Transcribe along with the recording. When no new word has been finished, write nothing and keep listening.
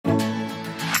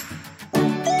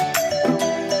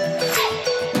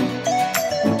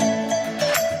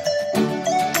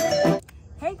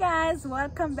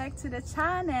welcome back to the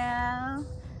channel.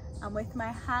 I'm with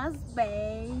my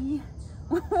husband.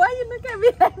 Why you look at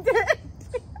me like that?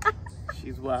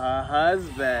 She's with her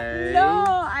husband. No,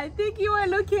 I think you were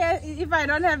looking at if I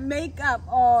don't have makeup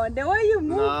on. The way you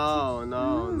moved.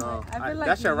 No. I feel like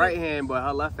that's your right hand, but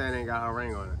her left hand ain't got her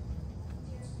ring on it.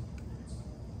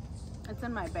 It's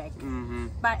in my back.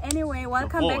 But anyway,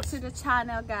 welcome back to the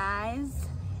channel, guys.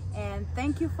 And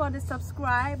thank you for the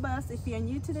subscribers. If you're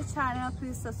new to the channel,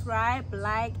 please subscribe,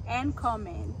 like, and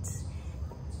comment.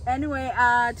 Anyway,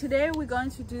 today we're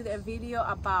going to do a video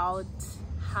about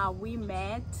how we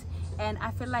met. And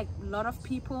I feel like a lot of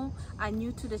people are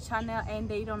new to the channel and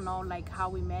they don't know like how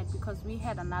we met, because we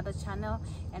had another channel,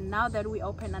 and now that we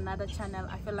open another channel,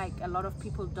 I feel like a lot of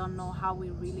people don't know how we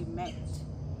really met.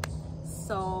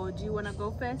 So do you want to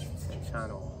go first?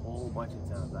 Channel a whole bunch of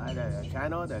times. The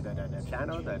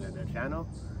channel.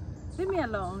 Leave me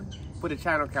alone. Put a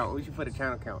channel count. We should put a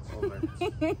channel count over.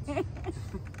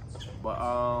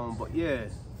 But yeah.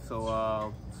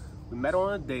 So we met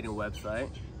on a dating website.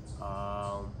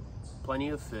 Plenty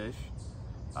of fish.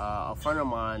 A friend of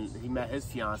mine, he met his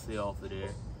fiance off of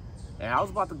there, and I was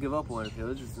about to give up on it. It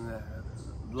was just a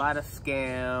lot of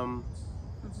scam.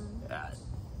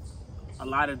 A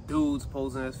lot of dudes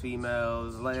posing as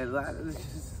females, it's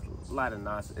just a lot of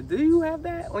nonsense. Do you have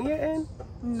that on your end?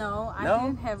 No, I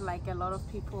didn't have like a lot of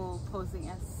people posing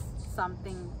as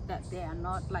something that they are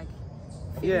not, like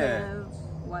female,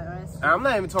 whereas I'm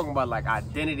not even talking about like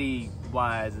identity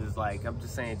wise. It's like, I'm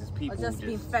just saying, just people or just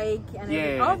being fake and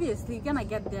everything. Obviously you're gonna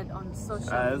get that on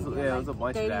social media. There's a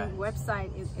bunch of that.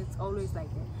 Website, it's always like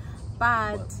that.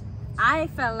 But I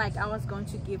felt like I was going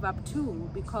to give up too,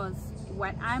 because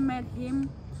when I met him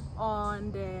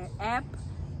on the app,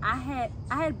 I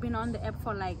had been on the app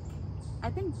for like I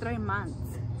think 3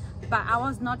 months, but I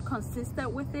was not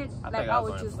consistent with it. I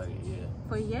was just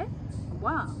for a year.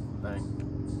 Wow.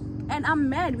 And I'm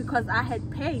mad because I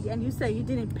had paid and you said you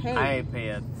didn't pay. I ain't pay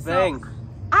a thing. So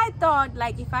I thought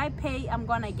like if I pay, I'm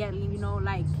gonna get, you know,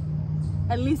 like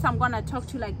at least I'm gonna talk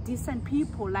to like decent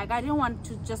people. Like I didn't want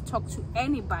to just talk to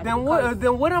anybody. Then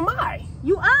what am I?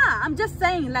 You are. I'm just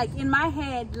saying, like in my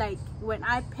head, like when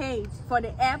I paid for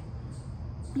the app,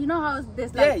 you know how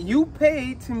there's like, yeah, you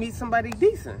paid to meet somebody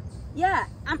decent. Yeah,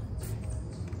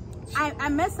 I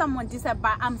met someone decent,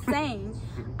 but I'm saying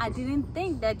I didn't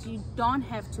think that you don't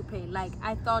have to pay. Like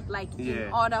I thought like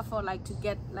in order for like to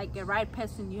get like a right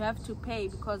person, you have to pay,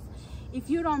 because if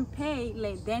you don't pay,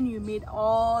 like then you meet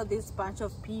all this bunch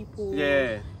of people.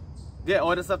 Yeah,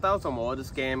 all the stuff that I was talking about, all the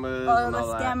scammers. All the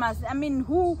scammers. I mean,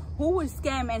 who will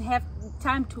scam and have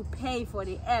time to pay for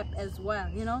the app as well,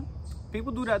 you know?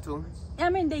 People do that too. I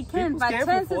mean, they can, but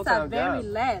chances are very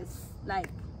less. Like,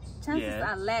 chances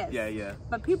are less. Yeah.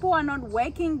 But people are not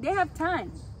working, they have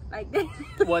time. Like, they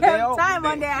have time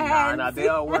on their hands. Nah, they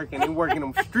are working. They're working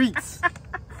them streets.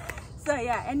 So,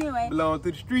 yeah, anyway. Belong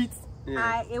to the streets.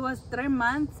 Yeah. It was 3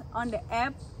 months on the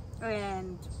app,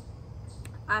 and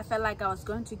I felt like I was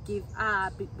going to give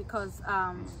up because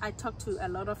I talked to a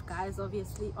lot of guys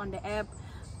obviously on the app,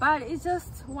 but it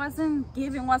just wasn't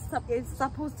giving what it's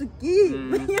supposed to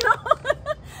give, you know.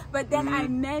 But then I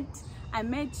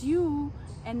met you,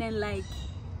 and then like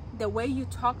the way you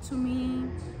talked to me,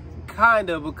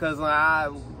 kinda, because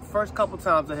when first couple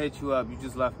times I hit you up, you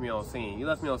just left me on scene. You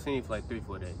left me on scene for like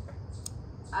 3-4 days.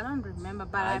 I don't remember,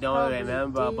 but I don't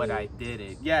remember, but I did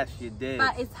it. Yes, you did.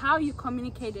 But it's how you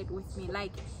communicated with me.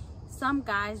 Like some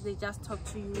guys, they just talk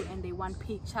to you and they want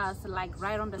pictures, like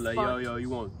right on the spot. Like, yo, you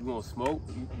want smoke?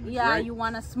 Yeah, you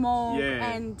want to smoke. Yeah.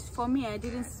 And for me, I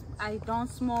don't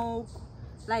smoke.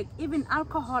 Like even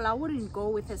alcohol, I wouldn't go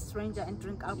with a stranger and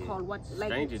drink alcohol. What, like,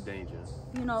 stranger danger.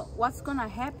 You know what's gonna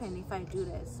happen if I do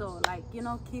that? So like, you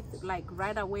know, Keith, like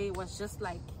right away was just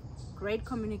like great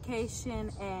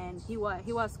communication, and he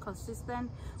was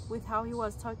consistent with how he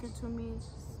was talking to me.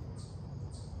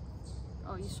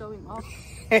 Oh, you're showing off.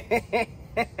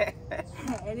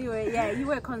 Anyway, yeah, you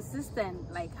were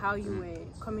consistent, like how you were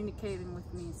communicating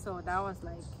with me. So that was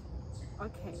like,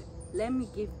 okay, let me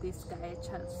give this guy a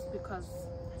chance, because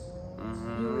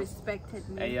you respected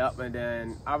me. Hey, yup. And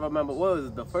then I remember, what was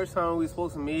it, the first time we were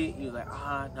supposed to meet, you was like,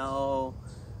 no,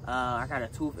 I got a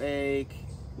toothache.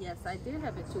 Yes, I did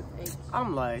have a toothache.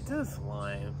 I'm like, this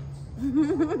lame.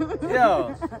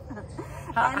 Yo,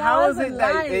 how is it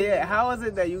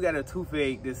that you got a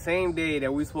toothache the same day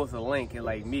that we supposed to link and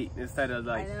like meet, instead of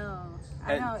like?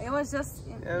 I know. It was just,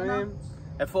 you know.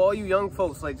 And for all you young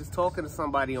folks, like just talking to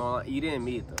somebody online, you didn't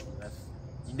meet them.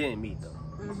 You didn't meet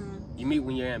them. You meet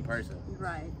when you're in person.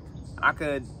 Right. I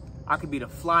could be the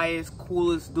flyest,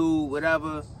 coolest dude,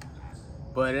 whatever.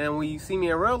 But then when you see me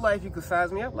in real life, you can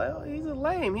size me up like, oh, he's a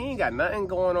lame. He ain't got nothing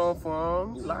going on for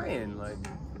him. He's lying. Like,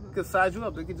 he could size you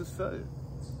up. They could just feel it.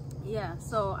 Yeah,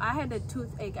 so I had a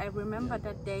toothache. I remember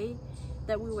that day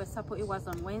that it was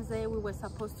on Wednesday, we were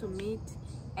supposed to meet,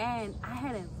 and I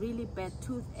had a really bad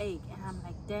toothache, and I'm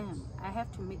like, damn, I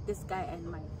have to meet this guy, and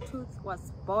my tooth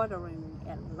was bothering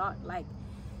me a lot. Like,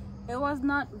 it was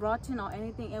not rotten or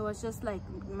anything, it was just like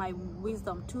my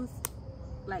wisdom tooth,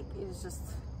 like it was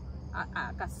just,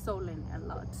 I got swollen a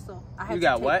lot, so I had to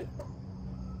got what?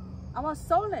 I was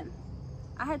swollen.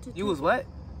 I had to. You was what?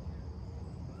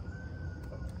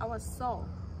 I was sore.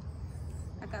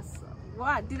 I got sore.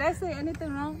 What? Did I say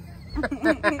anything wrong?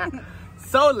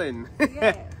 Swollen.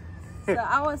 Yeah. So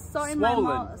I was so in my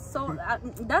mouth. So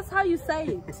that's how you say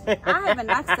it. I have an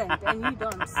accent and you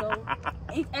don't. So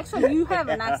actually, you have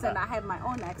an accent. I have my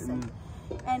own accent.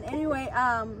 And anyway,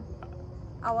 I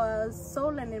was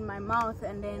swollen in my mouth,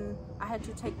 and then I had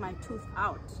to take my tooth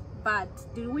out.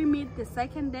 But did we meet the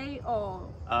second day or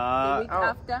the week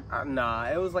after? Nah,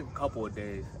 it was like a couple of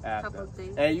days after. Couple of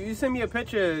days. And you sent me a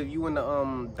picture of you in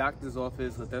the doctor's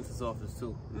office or dentist's office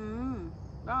too.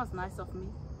 That was nice of me.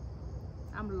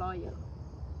 I'm loyal.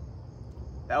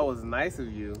 That was nice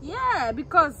of you. Yeah,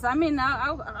 because I mean,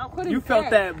 I couldn't. You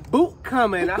felt that boot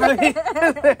coming. I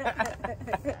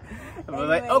was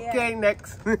like, okay,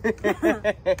 next.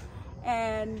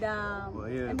 And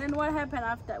and then what happened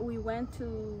after we went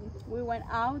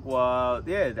out? Well,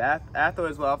 yeah,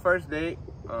 afterwards, our first date,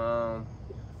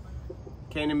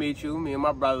 came to meet you, me and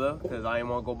my brother, because I didn't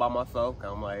want to go by myself.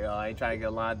 I'm like, I ain't trying to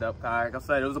get lined up. Like I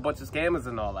said, there was a bunch of scammers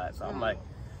and all that. So I'm like,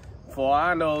 for all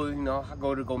I know, you know, I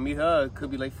go meet her, it could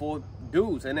be like 4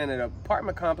 dudes. And then an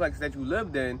apartment complex that you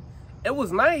lived in, it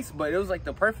was nice, but it was like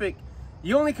the perfect,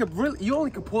 you only could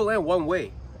pull in one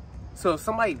way. So if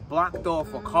somebody blocked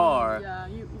off a car,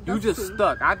 you just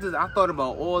stuck. I thought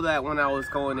about all that when I was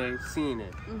going there, seeing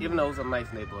it. Even though it was a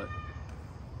nice neighborhood.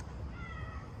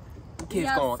 Kids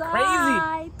going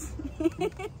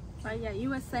crazy. But yeah, you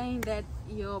were saying that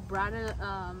your brother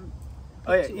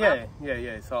oh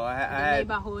yeah. So I had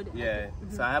neighborhood. Yeah.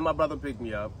 So I had my brother pick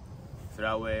me up, so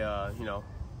that way you know,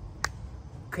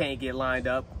 can't get lined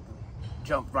up,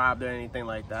 jump robbed or anything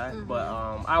like that. But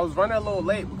I was running a little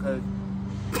late because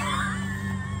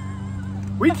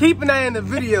we keeping that in the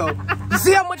video. You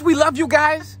see how much we love you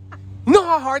guys? You know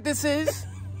how hard this is?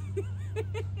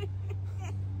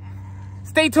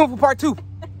 Stay tuned for part 2.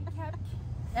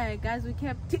 Guys, we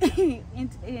kept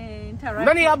interacting. None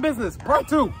of y'all business. Part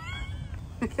 2.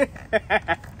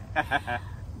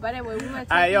 But anyway, we were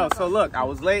talking so look, I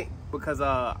was late because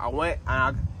I went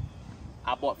and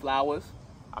I bought flowers.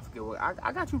 I forget what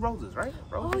I got you roses, right?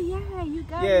 Roses? Oh yeah, you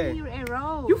got me a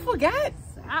rose. You forget?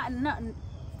 No,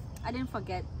 I didn't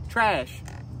forget. Trash.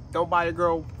 Don't buy a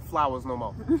girl flowers no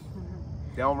more.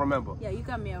 They don't remember. Yeah, you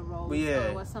got me a rose. But yeah, so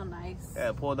it was so nice.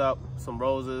 Yeah, pulled up some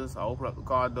roses. I opened up the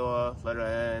car door, let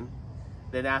her in.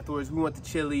 Then afterwards, we went to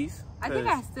Chili's. I think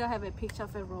I still have a picture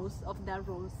of that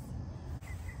rose.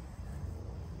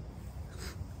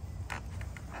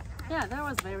 Yeah, that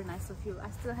was very nice of you. I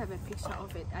still have a picture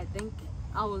of it. I think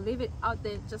I will leave it out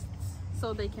there just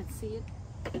so they can see it.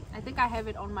 I think I have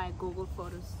it on my Google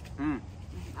Photos.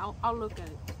 I'll look at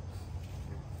it.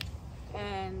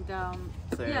 And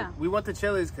so yeah, we went to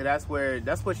Chili's because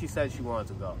that's where she said she wanted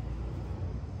to go.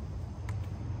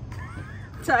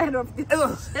 Tired of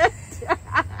this.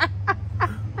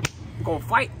 We're gonna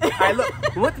fight. Alright, look,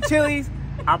 we went to Chili's.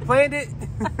 I planned it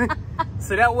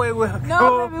so that way we'll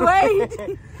go. Baby,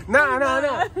 wait. No,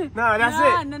 that's it. No. I'm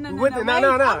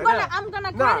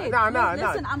gonna cut it.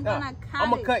 Listen, I'm gonna cut it. I'm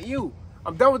gonna cut you.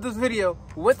 I'm done with this video.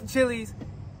 We went to Chili's.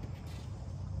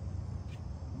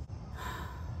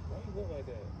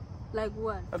 Like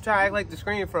what? I'm trying to act like the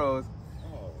screen froze.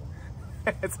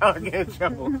 It's how I get in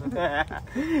trouble.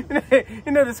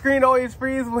 You know the screen always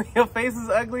freezes when your face is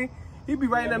ugly? You be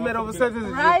right in the middle of a sentence.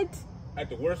 Right? At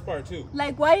the worst part too.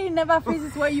 Like why you never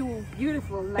freezes where you were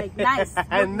beautiful, like nice.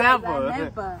 I never.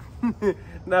 Like, never.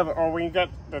 Never. Or when you got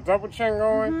the double chin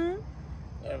going.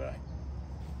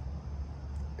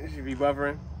 It should be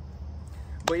buffering.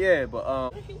 But yeah,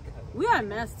 we are a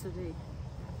mess today.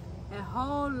 A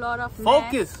whole lot of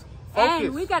focus. Mess.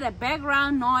 And we got a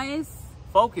background noise.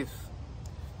 Focus.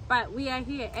 But we are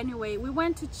here anyway. We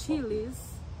went to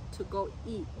Chili's to go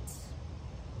eat.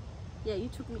 Yeah, you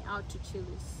took me out to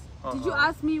Chili's. Did you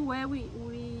ask me where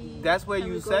we That's where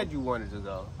you said you wanted to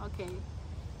go. Okay.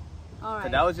 All right.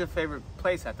 And that was your favorite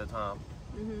place at the time.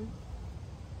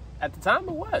 At the time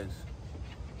it was.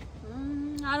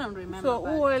 I don't remember. So,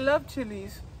 oh, I love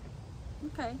Chili's.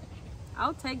 Okay.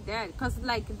 I'll take that. Because,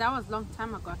 like, that was a long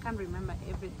time ago. I can't remember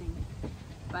everything.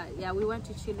 But yeah, we went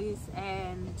to Chili's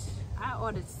and I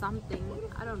ordered something.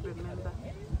 I don't remember.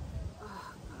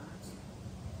 Oh God.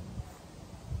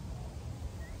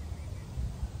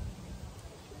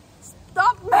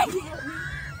 Stop making.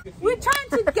 We're trying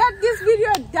to get this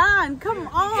video done. Come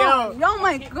on. Yo, oh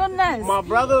my goodness. My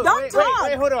brother. Don't talk.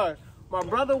 Wait, hold on. My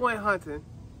brother went hunting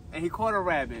and he caught a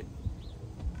rabbit.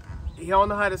 He don't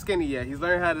know how to skin it yet. He's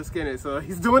learning how to skin it. So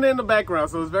he's doing it in the background.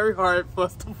 So it's very hard for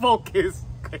us to focus.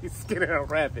 He's skinning a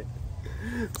rabbit.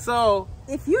 So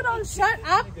if you don't shut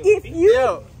up, if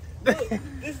you but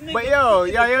yo,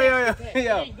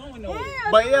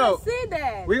 but yo, see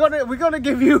that. we're gonna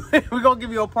give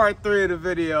you a part 3 of the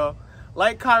video.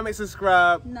 Like, comment,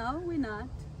 subscribe. No, we're not.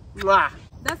 Mwah.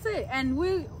 That's it. And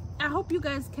I hope you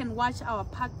guys can watch our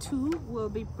part 2. We'll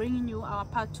be bringing you our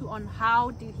part 2 on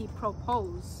how did he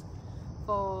propose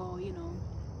for, you know,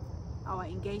 our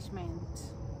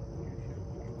engagement.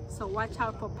 So watch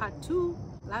out for part 2.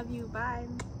 Love you. Bye.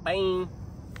 Bye.